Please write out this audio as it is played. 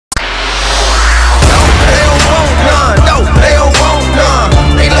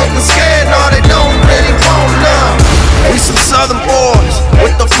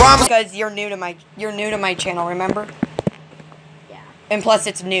Because you're new to my channel, remember? Yeah. And plus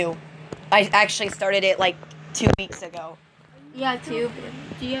it's new. I actually started it like 2 weeks ago. You have two.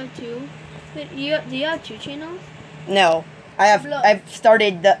 Do you have two? Do you have two channels? No. I've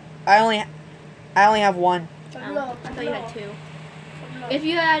started I only have one. Oh, I thought you had two. If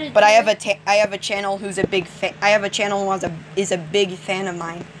you had But I have a channel who's a big fan. I have a channel who is a big fan of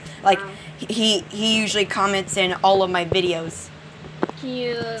mine. Like he usually comments in all of my videos. Can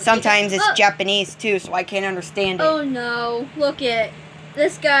you? Sometimes it's Japanese too, so I can't understand it. Oh no! Look at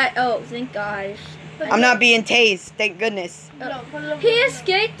this guy. Oh, thank God. I'm not being tased. Thank goodness. He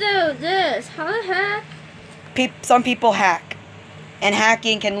escaped this. How the heck? Some people hack, and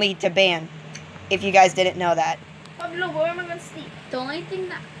hacking can lead to ban. If you guys didn't know that. Pablo, where am I gonna sleep? The only thing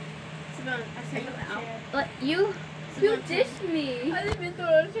that you dissed me. I didn't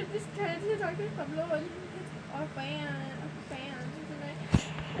to just try to talk to Pablo and our fan.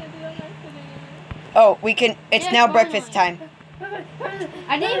 Oh, we can. It's now breakfast time.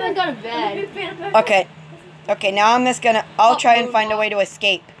 I didn't even go to bed. Okay. Okay, now I'm just gonna. I'll try and find a way to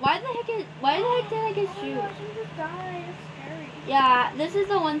escape. Why the heck did I get shoot? Yeah, this is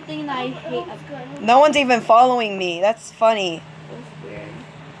the one thing that I hate. No one's even following me. That's funny. That's weird.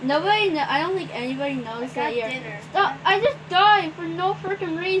 I don't think anybody knows that you're. Stop! I just died for no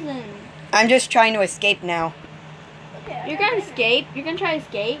freaking reason. I'm just trying to escape now. You're gonna escape? You're gonna try to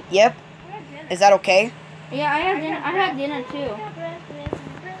escape? Yep. Is that okay? Yeah, I had dinner too.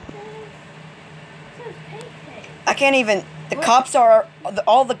 I can't even. The cops are.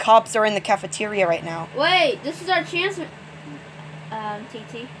 All the cops are in the cafeteria right now. Wait, this is our chance.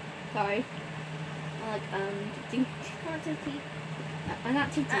 Teetee. Sorry. Teetee. Come on, Teetee. I'm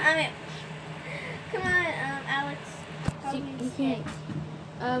not Teetee. Come on, Alex. He can't.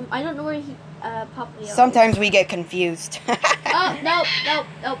 I don't know where he popped me up. Sometimes we get confused. Oh, no.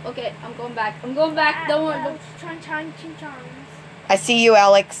 Okay, I'm going back. Don't worry. I see you,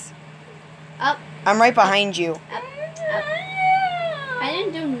 Alex. Up. I'm right behind you. Up. I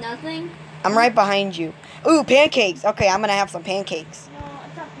didn't do nothing. I'm right behind you. Ooh, pancakes. Okay, I'm gonna have some pancakes. No,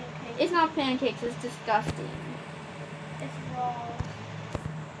 it's not pancakes. It's not pancakes. It's disgusting. It's raw.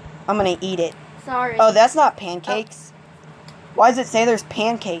 I'm gonna eat it. Sorry. Oh, that's not pancakes. Why does it say there's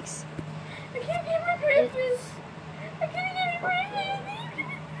pancakes? I can't get my breakfast. I can't get my breakfast.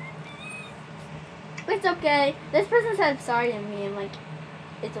 It's okay. This person said sorry to me. I'm like,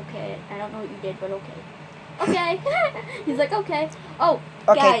 it's okay. I don't know what you did, but okay. Okay. He's like, okay. Oh,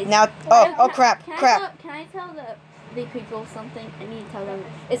 okay, guys. now. Oh, crap. Can I tell the people something? I need to tell them.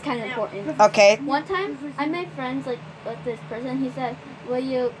 It's kind of important. Okay. One time, I made friends with this person. He said,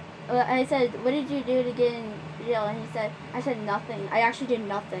 I said, what did you do to get in jail? And I said nothing. I actually did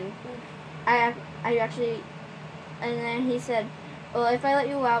nothing. I actually, and then he said, well, if I let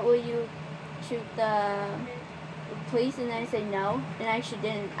you out, will you shoot the police? And then I said no, and I actually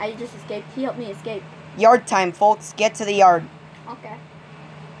didn't. I just escaped. He helped me escape. Yard time, folks. Get to the yard. Okay.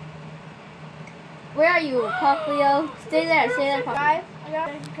 Where are you, Leo? Stay there, Pop. I got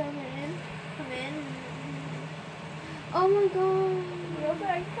to come in. Oh my god.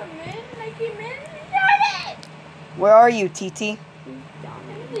 I come in, I came in, darn it! Where are you, Teetee? In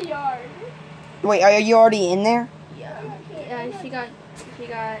the yard. Wait, are you already in there? Yeah. She got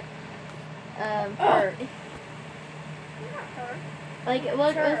hurt. Not hurt. Like,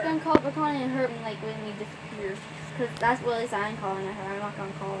 we're gonna call it, we're calling it hurt when we disappear. Because that's what I'm calling it her. I'm not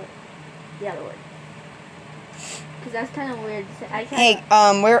gonna call it the other word. Because that's kind of weird to say. Hey,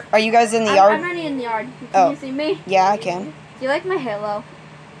 where are you guys in the yard? I'm already in the yard. Can you see me? Yeah, I can. Do you like my halo?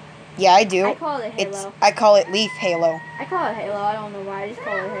 Yeah, I do. I call it halo. I call it leaf halo. I call it halo. I don't know why. I just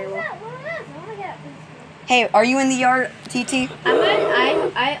call it halo. Hey, are you in the yard, Teetee?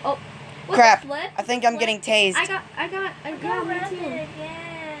 Oh. Crap. I think I'm getting tased. I got me too.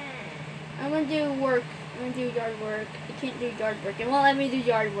 I'm gonna do work. I'm gonna do yard work. You can't do yard work. It won't let me do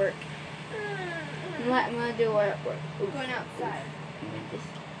yard work. I'm gonna do work. I'm going outside.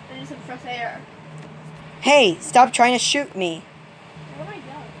 I need some fresh air. Hey, stop trying to shoot me. What am I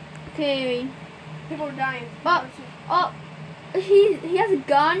doing? Okay. People are dying. Oh, he has a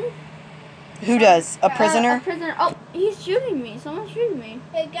gun. Who does? A prisoner? A prisoner. Oh, he's shooting me. Someone's shooting me.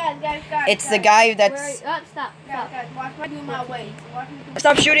 Hey, guys. It's the guy that's... Stop. Guys, watch me do my weight.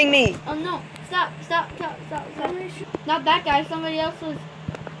 Stop shooting me. Oh, no. Stop. Not that guy. Somebody else was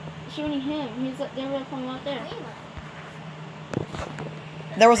shooting him. They were coming out there.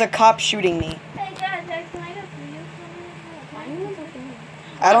 There was a cop shooting me. Hey, guys, can I go for you?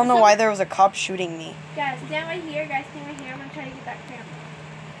 I don't know why there was a cop shooting me. Guys, stand right here. I'm going to try to get that camera.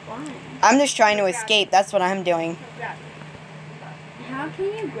 Why? I'm just trying to escape. That's what I'm doing. How How can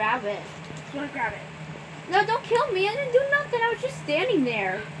you grab it? You want to grab it? No, don't kill me. I didn't do nothing. I was just standing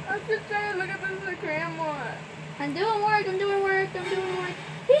there. I'm just trying to look at the camera. I'm doing work. I'm doing work. I'm doing work.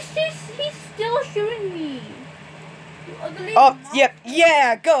 He's still shooting me. You ugly Oh, mom. yep,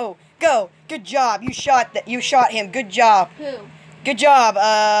 yeah, go. Good job. You shot him. Good job. Who? Good job.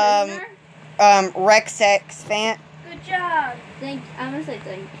 Prisoner? Rex X fan. Good job. I'm gonna say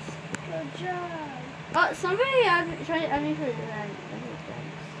thanks. Good job. Oh, somebody try to add me for that.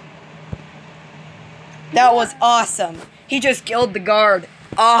 That was awesome. He just killed the guard.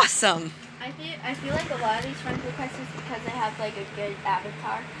 Awesome. I feel like a lot of these friends requests is because I have like a good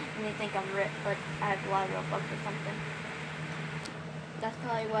avatar and they think I'm rich, but I have a lot of Roblox or something. That's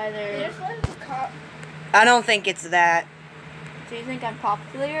probably why they're. There's like a cop. I don't think it's that. Do you think I'm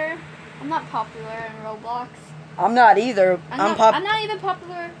popular? I'm not popular in Roblox. I'm not either. I'm not even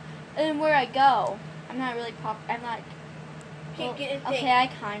popular in where I go. I'm not really I'm not. Well, okay, I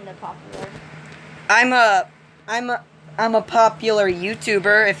kinda popular. I'm a popular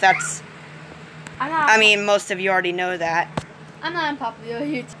YouTuber, if that's. I mean, most of you already know that. I'm not unpopular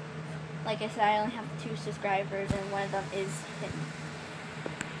YouTube. Like I said, I only have 2 subscribers, and one of them is him.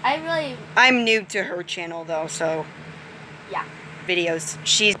 I'm new to her channel though, so. Yeah. Videos.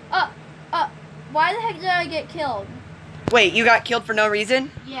 Why the heck did I get killed? Wait, you got killed for no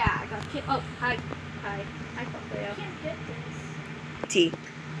reason? Yeah, I got killed. Oh, hi, Popplio. Can't get this. T.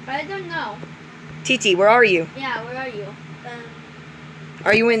 But I don't know. Teetee, where are you? Yeah, where are you?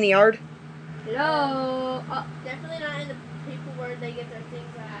 Are you in the yard? Hello. Definitely not in the people where they get their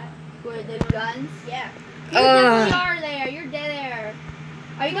things at. Where the guns? Yeah. You definitely are there. You're dead there.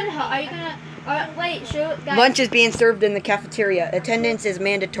 Are you gonna? Wait, show guys. Lunch is being served in the cafeteria. Attendance is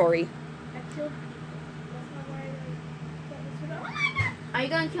mandatory. I killed. That's not where I. Oh my god. Are you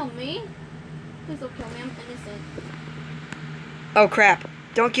gonna kill me? Please don't kill me. I'm innocent. Oh crap.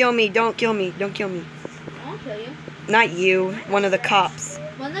 Don't kill me. Don't kill me. Don't kill me. I won't kill you. Not you. One of the cops.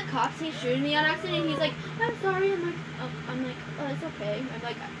 One of the cops, he's shooting me on accident. He's like, I'm sorry. I'm like, oh, it's okay. I'm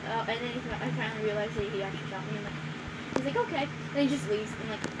like, and then I finally realized that he actually shot me. I'm like, he's like, okay. Then he just leaves. I'm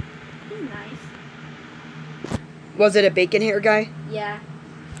like, he's nice. Was it a bacon hair guy? Yeah.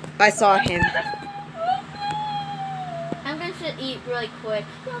 I saw him. I'm gonna eat really quick.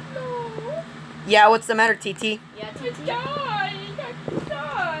 Yeah, what's the matter, Teetee? Yeah, I Teetee. died. I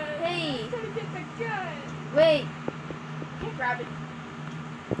died. Hey. I'm trying to get the gun. Wait. Can't grab it.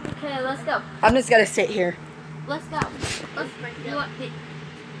 Okay, let's go. I'm just gonna sit here. Let's go.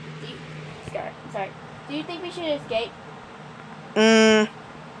 Sorry. Do you think we should escape?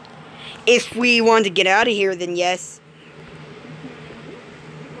 If we want to get out of here, then yes.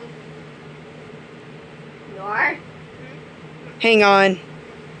 You are? Hang on.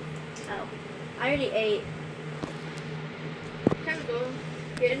 Oh. I already ate. Time to go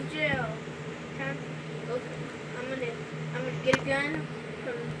get in jail. Time to go. I'm gonna get a gun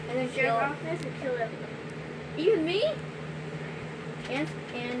from the sheriff's office and kill everyone. Even me? And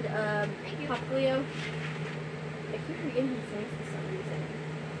Popplio. I keep forgetting his name for some reason.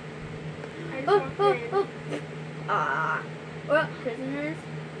 I just walked in. We're prisoners,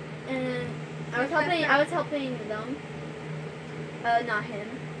 and I was helping them. Not him.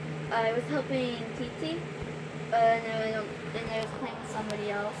 I was helping Teetee, and I was playing with somebody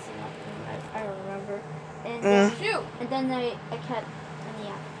else. I don't remember. And then I kept.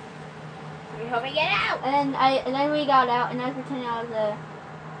 Yeah. We help me get out. And then we got out, and I was pretending I was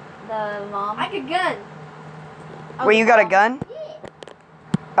the mom. I got a gun. Wait, you got a gun? Yeah.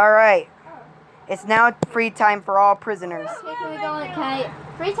 Alright. It's now free time for all prisoners. Okay, can we go?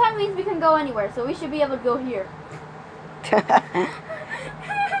 Free time means we can go anywhere, so we should be able to go here. Not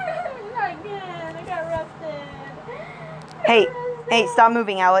good. I got arrested. Hey, stop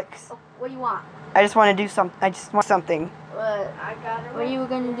moving, Alex. Oh, what do you want? I just want to do something. I just want something. What? I got arrested. What are you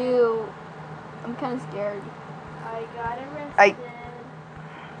gonna do? I'm kind of scared. I got arrested.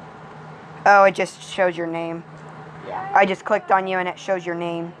 Oh, it just shows your name. Yeah. I just clicked on you and it shows your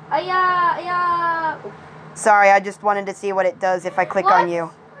name. Yeah. Sorry, I just wanted to see what it does if I click on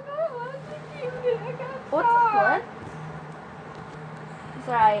you. What?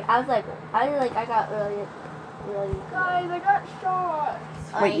 Sorry, I got really. Guys, I got shot.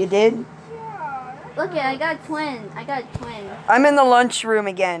 Wait, you did? Yeah. Look, I got a twin. I'm in the lunchroom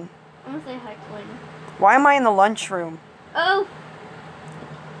again. I'm gonna say hi, twin. Why am I in the lunchroom? Oh.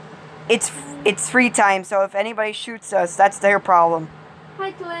 It's free time, so if anybody shoots us, that's their problem.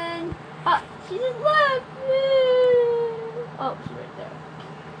 Hi, twin. She just left. Oh, she's right there.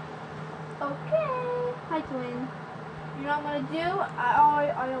 Okay. Hi, twin. You know what I'm gonna do? I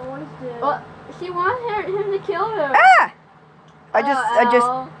always do. Oh, she wants him to kill her. Ah!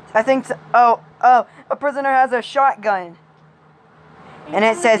 I think so. Oh, a prisoner has a shotgun. And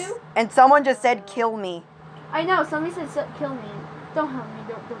it says, and someone just said, kill me. I know, somebody said, kill me. Don't help me,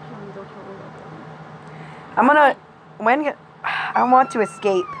 don't kill me, don't kill me, don't kill me. I'm gonna, I want to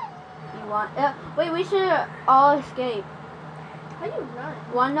escape. You want, wait, we should all escape. How do you run?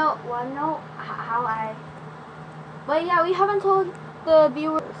 Wanna know how I, wait, yeah, we haven't told the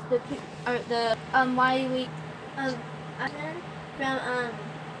viewers, why we, I'm from,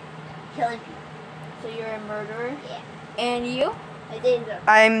 killing people. so you're a murderer? Yeah. And you? I didn't know.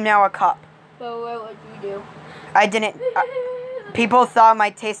 I'm now a cop. But what would you do? I didn't. People thought my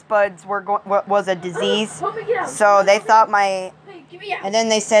taste buds was a disease, Help me get out. so they thought my. Hey, get me out. And then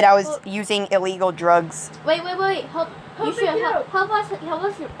they said I was using illegal drugs. Wait, help you should help us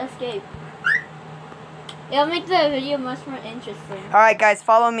escape. It'll make the video much more interesting. All right, guys,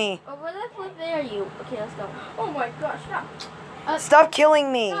 follow me. Oh, where the flip are you? Okay, let's go. Oh my gosh, stop. Stop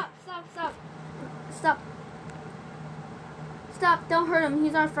killing me. Stop, don't hurt him,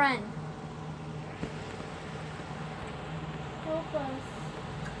 he's our friend. Help us.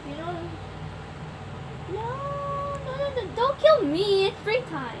 You know. No, don't kill me, it's free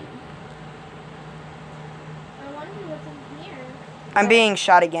time. I wonder what's in here. I'm being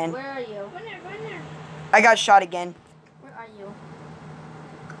shot again. Where are you? Run there. I got shot again. Where are you?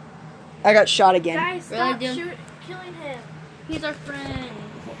 I got shot again. Guys, Really, stop dude? killing him. He's our friend.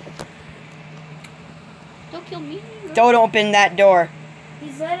 Don't kill me. Don't open that door.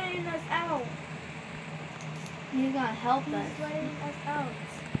 He's letting us out. He's gonna help us. He's letting us out.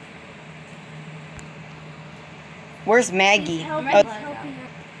 Where's Maggie? He's helping, Oh. helping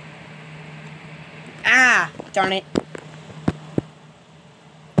us. Ah, darn it.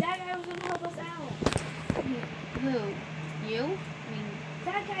 That guy was gonna help us out. Who? You? I mean,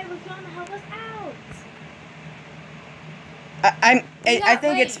 That guy was gonna help us out. I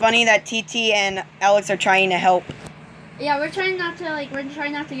think it's funny that Teetee and Alex are trying to help. yeah, we're trying not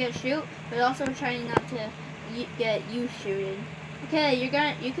to get shoot, but also we're trying not to get you shooted. Okay, you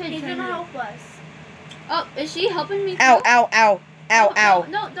could. He's turn gonna around. help us. Oh, is she helping me? Ow, too? ow, ow, ow, ow.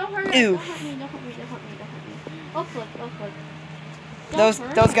 No, don't hurt Oof. us. Don't hurt me. Oh, flip.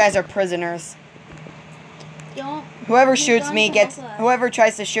 Those guys are prisoners. Don't. Whoever He's shoots going me to gets. help us. Whoever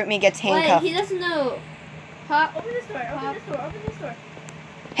tries to shoot me gets Wait, handcuffed. he doesn't know. Pop Open this door. Open this door.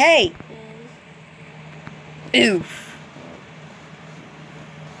 Hey. is. Oof.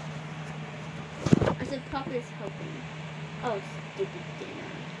 I said Pop is helping. Oh, stupid dinner.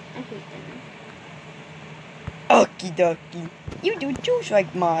 I hate dinner. Okie dokie. You do just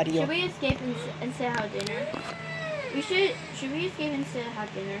like Mario. Should we escape and say have dinner? Should we escape and say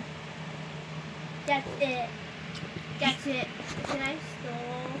have dinner? That's it. That's it. Can I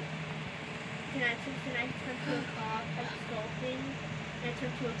stole? Can I turn to a cop? I stole things. Can I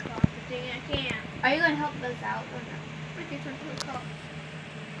turn to a cop? The thing I can't. Are you gonna help us out or no? I can turn to a cop.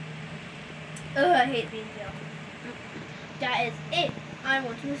 Ugh, I hate being jailed. That is it. I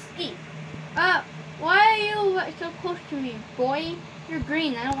want to escape. Why are you so close to me, boy? You're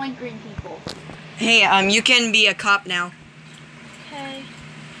green. I don't like green people. Hey, you can be a cop now. Okay.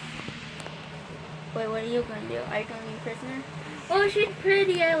 Wait, what are you gonna do? Are you gonna be a prisoner? Oh, she's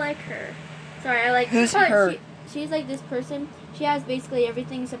pretty. I like her. Sorry, I like. Who's her? She's like this person. She has basically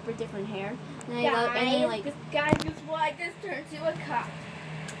everything except for different hair. And I love. And I like. This guy just why this turned to a cop.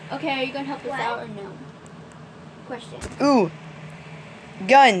 Okay, are you gonna help us What? out or no? Question. Ooh.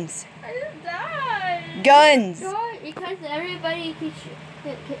 Guns. I just died. Guns. Sure, because everybody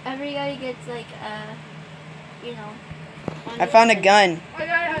gets like you know. I found a gun. I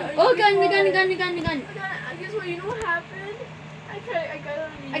got it. Oh, gun! I guess what? You know what happened? I got it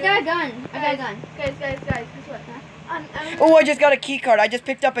on the. I got a gun. Guys, guess what? Oh, I just got a key card. I just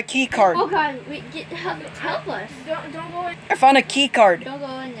picked up a key card. Oh God! Help us! Don't go in. I found a key card. Don't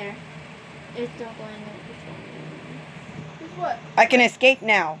go in there. Don't go in there. Guess what? I can escape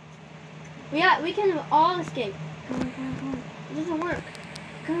now. Yeah, we can all escape. Come on. It doesn't work.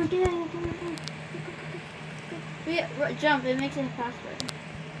 Come on, get in. Come on. Jump. It makes it faster.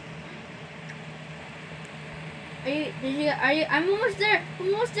 Are you? I'm almost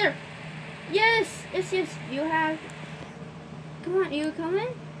there. Yes. You have. Come on, you coming?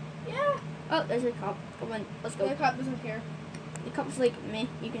 Yeah. Oh, there's a cop. Come on, let's go. The cop doesn't care. The cop's like, me.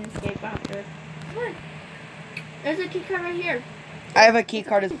 You can escape after. Come on. There's a key card right here. I have a key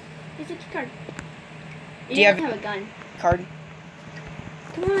card. There's a key card. Do you have have a gun? Card?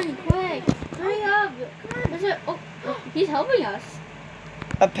 Come on, quick. Hurry up. Come on. Oh, he's helping us.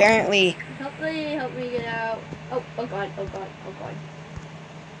 Apparently. Help me get out. Oh God. Oh,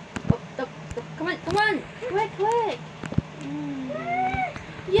 come on. Quick.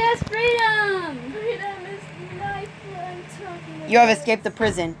 Yes, freedom! Freedom is life. What I'm talking about. You have escaped the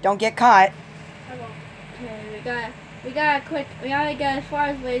prison. Don't get caught. I won't. Okay, we gotta get as far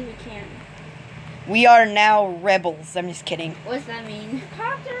away as we can. We are now rebels. I'm just kidding. What's that mean?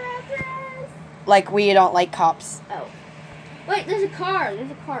 Cops are after us. Like, we don't like cops. Oh. Wait, there's a car.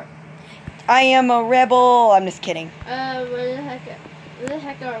 I am a rebel. I'm just kidding. Where the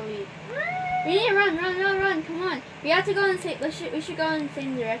heck are we? We need to run, come on. We have to go in the same, we should go in the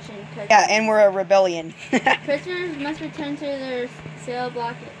same direction. Cause Yeah, and we're a rebellion. prisoners must return to their cell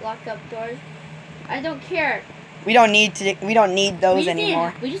locked up doors. I don't care. We don't need those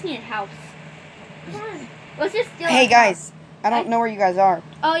anymore. We just need a house. Come on. Let's just steal Hey a guys, house. I don't know where you guys are.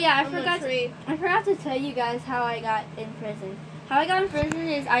 Oh yeah, I On the forgot tree. to tell you guys how I got in prison. How I got in prison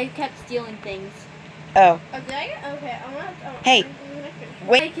is I kept stealing things. Oh, Oh, did I get? Okay, I'm gonna. Hey. I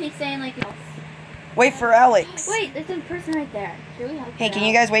wait, keep saying like, wait for Alex. wait, there's a person right there. Should we help Hey, her can out?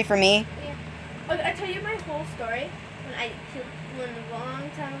 you guys wait for me? Okay, I tell you my whole story. When a long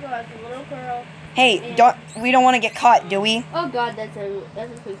time ago, I was a little girl. Hey, we don't want to get caught, do we? Oh God, that's a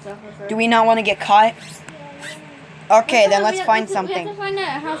quick stuff for Do we not want to get caught? Okay, then let's find We something. have to find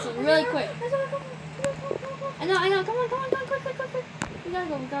that house really quick. I know. Come on, quick. We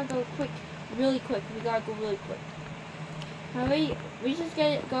gotta go quick, really quick. Hurry, we just go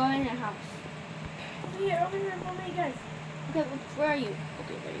in the house. Over here, follow me, guys. Okay, where are you?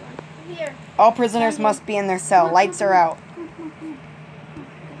 Okay, there you are. Over here. All prisoners must be in their cell. Lights are out.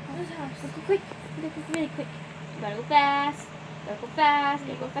 This house. Go quick, really quick. You gotta go fast. Gotta go fast.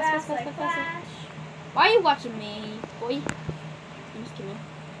 Like Flash. Why are you watching me, boy? I'm just kidding.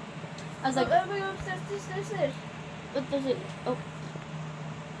 I was like, Oh, we go upstairs. This. what does it? Oh,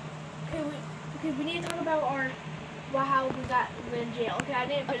 Okay, we need to talk about how we got in jail. Okay, I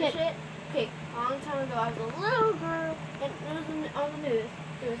didn't finish it. Okay, a long time ago, I was a little girl, and it was on the news.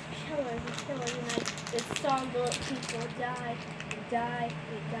 There was killers, and I just saw little people die.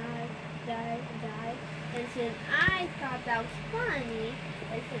 And since I thought that was funny,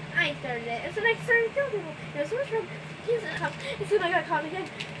 and since I started it, and so I started killing people. And so much fun. And then I got caught again.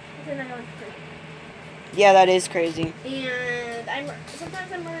 And then I went to prison. Yeah, that is crazy. And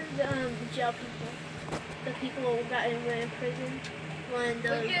sometimes I murdered jail people. The people who got in prison. When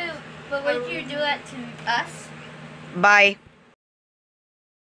those. would you do that to us? Bye.